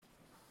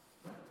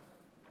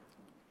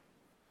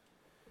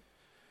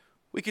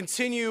We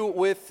continue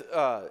with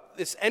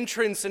this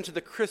entrance into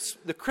the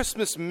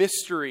Christmas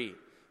mystery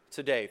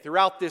today.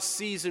 Throughout this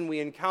season, we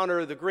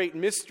encounter the great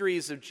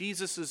mysteries of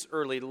Jesus'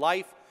 early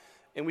life,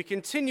 and we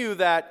continue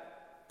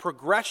that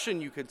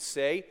progression, you could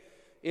say,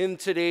 in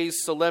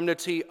today's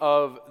solemnity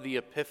of the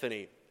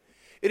Epiphany.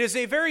 It is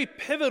a very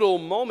pivotal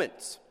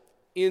moment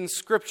in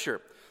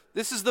Scripture.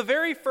 This is the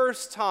very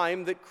first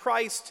time that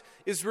Christ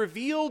is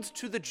revealed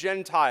to the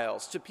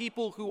Gentiles, to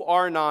people who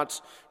are not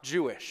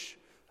Jewish.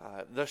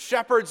 The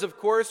shepherds, of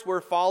course, were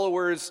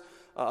followers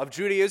of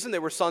Judaism. They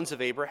were sons of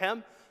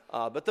Abraham.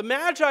 But the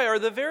Magi are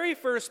the very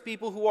first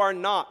people who are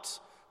not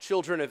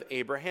children of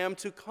Abraham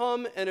to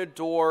come and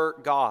adore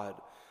God,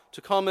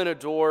 to come and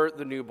adore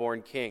the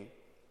newborn King.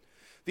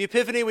 The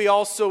Epiphany, we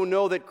also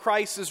know that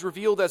Christ is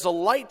revealed as a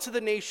light to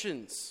the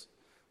nations,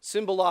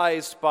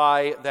 symbolized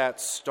by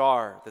that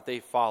star that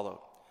they followed.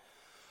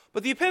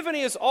 But the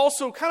Epiphany is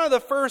also kind of the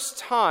first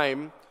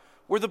time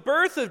where the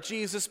birth of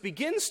Jesus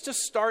begins to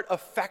start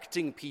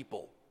affecting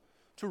people,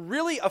 to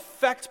really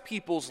affect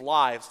people's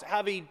lives, to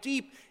have a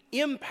deep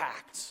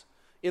impact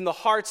in the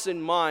hearts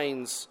and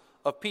minds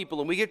of people.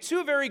 And we get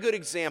two very good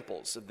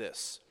examples of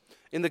this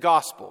in the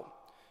gospel,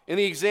 in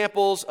the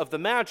examples of the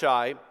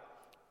Magi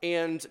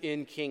and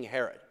in King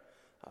Herod.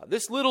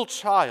 This little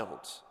child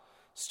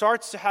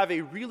starts to have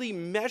a really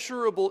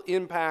measurable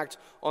impact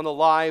on the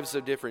lives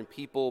of different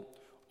people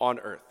on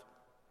earth.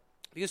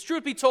 Because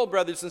truth be told,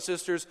 brothers and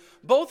sisters,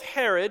 both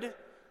Herod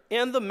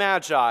and the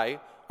Magi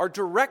are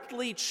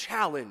directly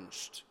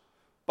challenged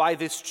by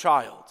this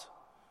child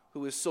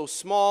who is so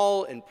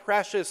small and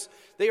precious.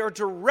 They are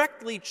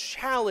directly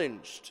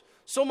challenged.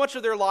 So much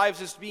of their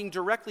lives is being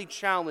directly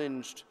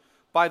challenged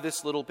by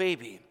this little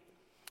baby.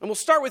 And we'll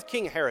start with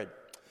King Herod.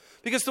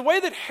 Because the way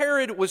that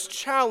Herod was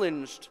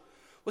challenged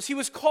was he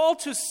was called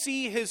to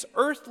see his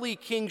earthly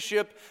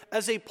kingship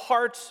as a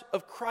part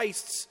of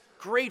Christ's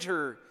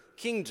greater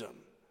kingdom.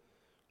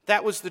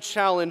 That was the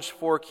challenge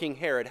for King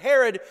Herod.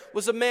 Herod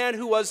was a man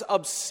who was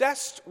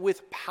obsessed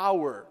with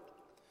power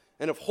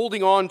and of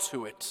holding on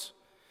to it.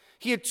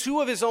 He had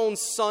two of his own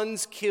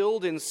sons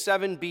killed in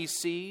 7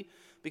 BC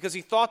because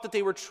he thought that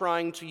they were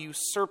trying to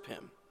usurp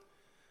him.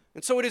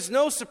 And so it is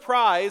no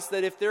surprise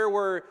that if there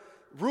were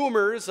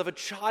rumors of a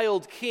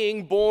child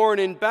king born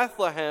in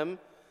Bethlehem,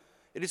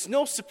 it is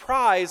no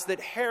surprise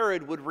that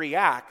Herod would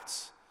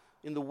react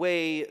in the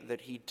way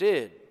that he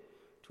did,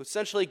 to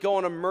essentially go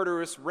on a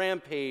murderous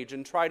rampage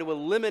and try to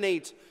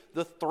eliminate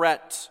the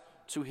threat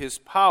to his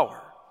power.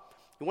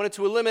 He wanted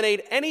to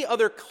eliminate any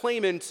other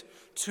claimant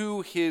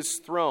to his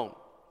throne.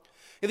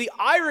 And the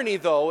irony,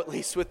 though, at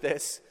least with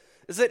this,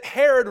 is that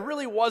Herod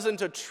really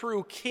wasn't a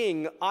true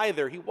king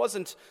either. He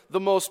wasn't the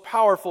most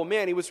powerful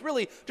man. He was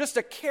really just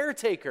a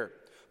caretaker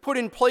put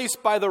in place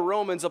by the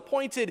Romans,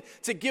 appointed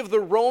to give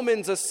the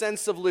Romans a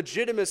sense of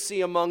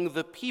legitimacy among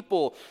the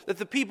people, that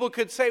the people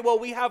could say, well,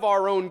 we have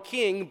our own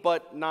king,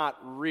 but not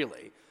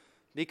really,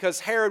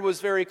 because Herod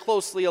was very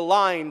closely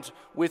aligned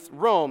with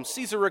Rome.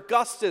 Caesar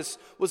Augustus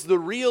was the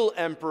real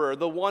emperor,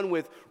 the one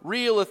with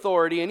real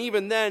authority, and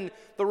even then,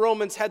 the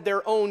Romans had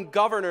their own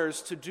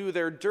governors to do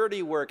their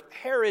dirty work.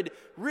 Herod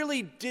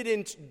really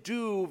didn't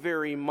do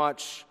very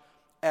much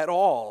at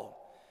all.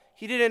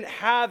 He didn't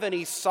have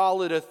any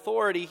solid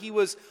authority. He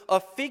was a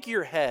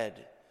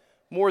figurehead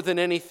more than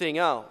anything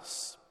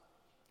else.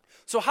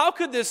 So how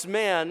could this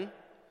man,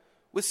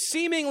 with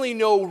seemingly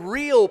no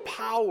real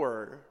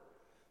power,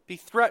 be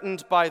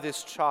threatened by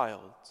this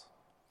child?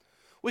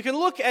 We can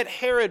look at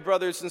Herod,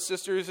 brothers and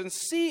sisters, and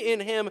see in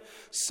him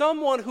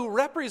someone who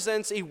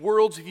represents a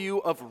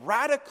worldview of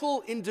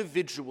radical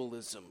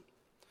individualism.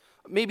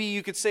 Maybe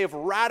you could say of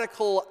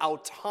radical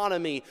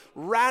autonomy,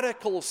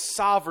 radical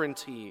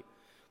sovereignty,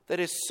 that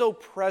is so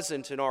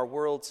present in our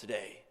world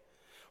today.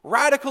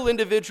 Radical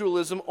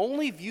individualism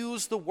only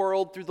views the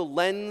world through the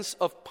lens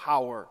of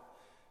power,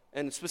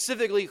 and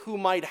specifically who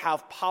might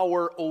have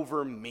power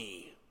over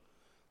me.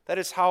 That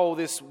is how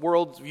this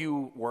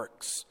worldview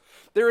works.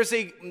 There is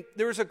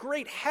a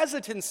great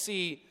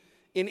hesitancy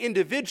in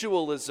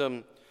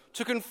individualism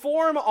to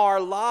conform our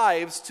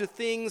lives to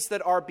things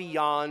that are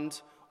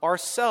beyond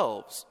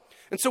ourselves.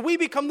 And so we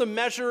become the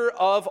measure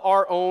of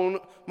our own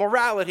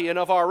morality and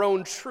of our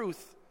own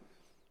truth.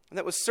 And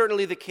that was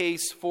certainly the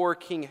case for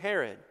King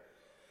Herod.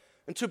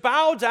 And to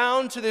bow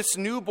down to this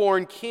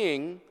newborn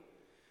king,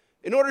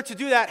 in order to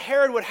do that,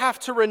 Herod would have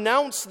to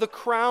renounce the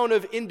crown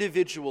of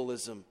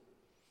individualism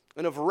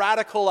and of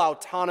radical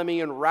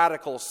autonomy and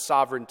radical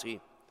sovereignty.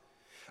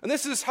 And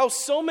this is how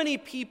so many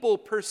people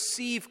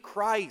perceive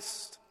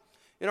Christ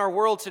in our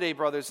world today,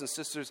 brothers and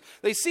sisters.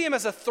 They see him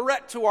as a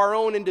threat to our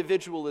own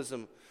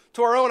individualism,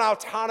 to our own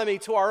autonomy,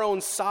 to our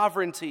own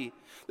sovereignty.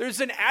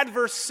 There's an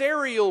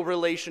adversarial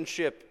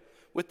relationship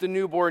with the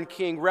newborn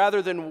king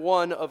rather than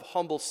one of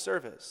humble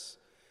service.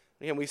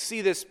 Again, we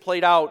see this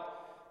played out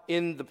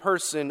in the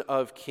person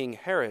of King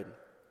Herod.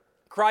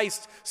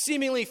 Christ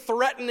seemingly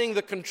threatening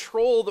the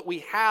control that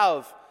we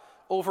have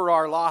over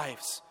our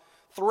lives,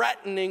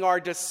 threatening our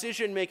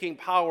decision-making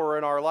power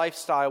in our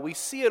lifestyle. We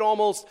see it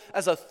almost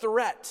as a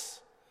threat.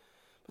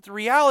 But the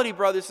reality,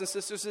 brothers and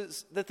sisters,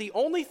 is that the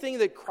only thing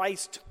that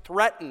Christ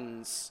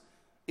threatens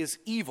is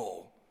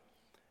evil.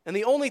 And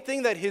the only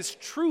thing that his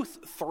truth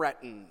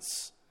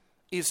threatens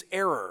is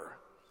error.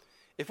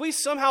 If we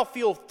somehow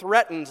feel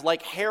threatened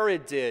like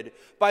Herod did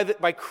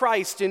by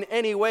Christ in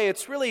any way,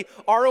 it's really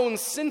our own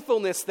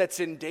sinfulness that's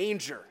in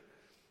danger.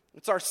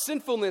 It's our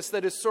sinfulness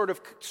that is sort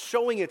of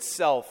showing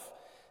itself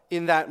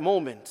in that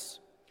moment.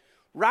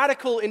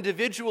 Radical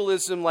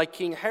individualism like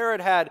King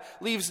Herod had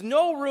leaves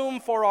no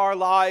room for our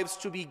lives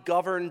to be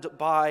governed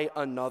by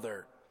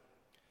another.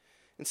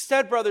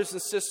 Instead, brothers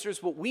and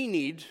sisters, what we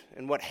need,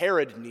 and what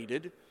Herod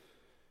needed,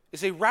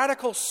 is a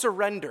radical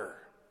surrender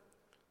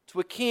to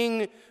a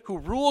king who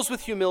rules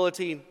with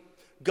humility,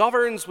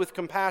 governs with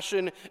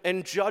compassion,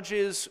 and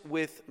judges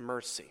with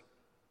mercy.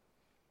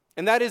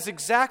 And that is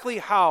exactly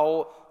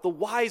how the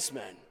wise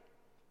men,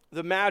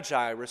 the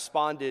Magi,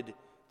 responded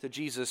to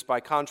Jesus by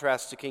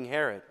contrast to King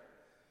Herod.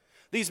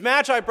 These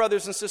Magi,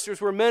 brothers and sisters,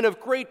 were men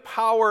of great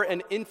power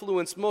and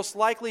influence, most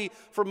likely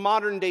from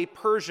modern-day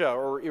Persia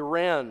or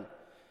Iran.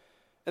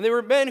 And they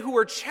were men who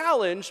were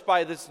challenged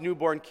by this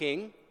newborn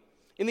king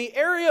in the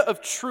area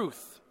of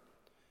truth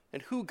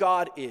and who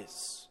God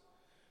is.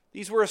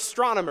 These were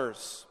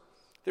astronomers.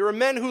 They were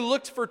men who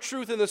looked for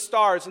truth in the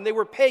stars, and they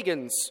were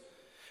pagans.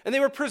 And they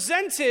were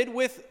presented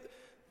with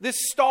this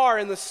star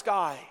in the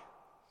sky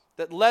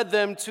that led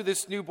them to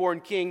this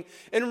newborn king.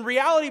 And in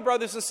reality,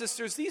 brothers and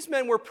sisters, these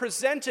men were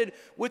presented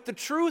with the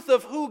truth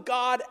of who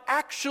God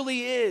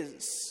actually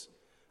is,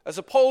 as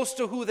opposed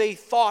to who they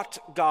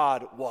thought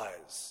God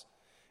was,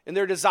 in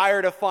their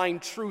desire to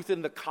find truth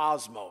in the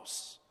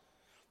cosmos.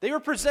 They were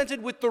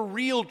presented with the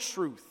real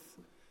truth,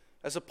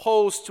 as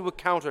opposed to a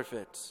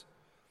counterfeit.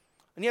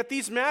 And yet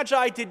these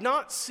Magi did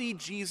not see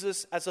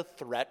Jesus as a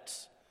threat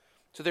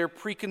to their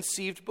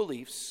preconceived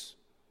beliefs.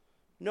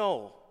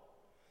 No,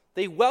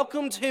 they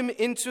welcomed him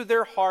into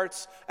their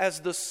hearts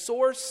as the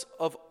source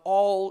of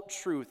all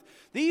truth.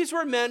 These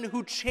were men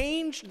who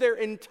changed their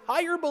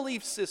entire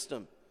belief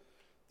system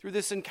through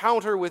this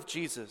encounter with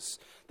Jesus.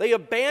 They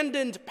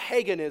abandoned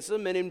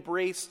paganism and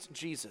embraced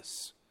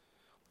Jesus.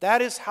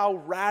 That is how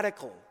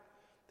radical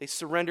they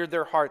surrendered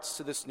their hearts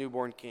to this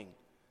newborn king.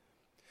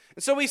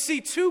 And so we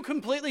see two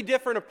completely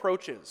different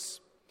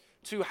approaches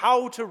to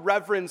how to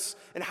reverence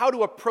and how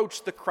to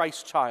approach the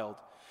Christ child.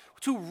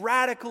 Two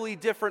radically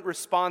different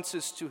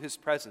responses to his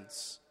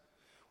presence.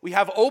 We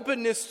have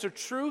openness to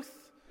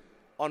truth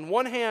on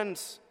one hand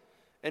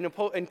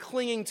and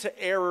clinging to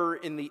error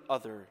in the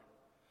other.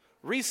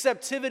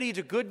 Receptivity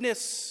to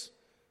goodness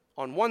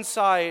on one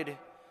side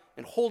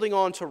and holding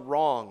on to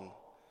wrong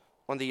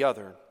on the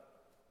other.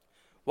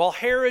 While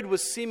Herod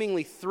was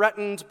seemingly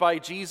threatened by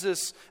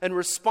Jesus and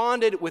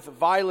responded with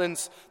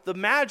violence, the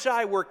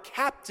Magi were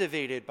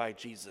captivated by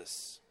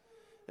Jesus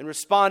and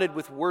responded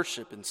with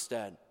worship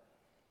instead.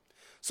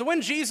 So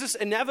when Jesus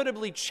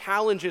inevitably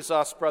challenges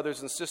us,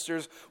 brothers and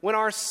sisters, when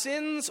our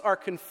sins are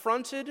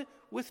confronted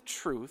with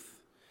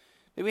truth,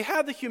 may we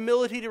have the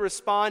humility to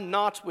respond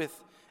not with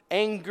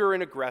anger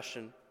and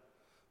aggression,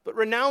 but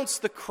renounce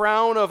the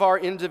crown of our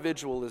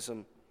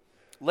individualism,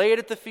 lay it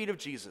at the feet of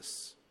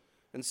Jesus,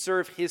 and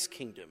serve his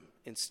kingdom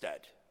instead.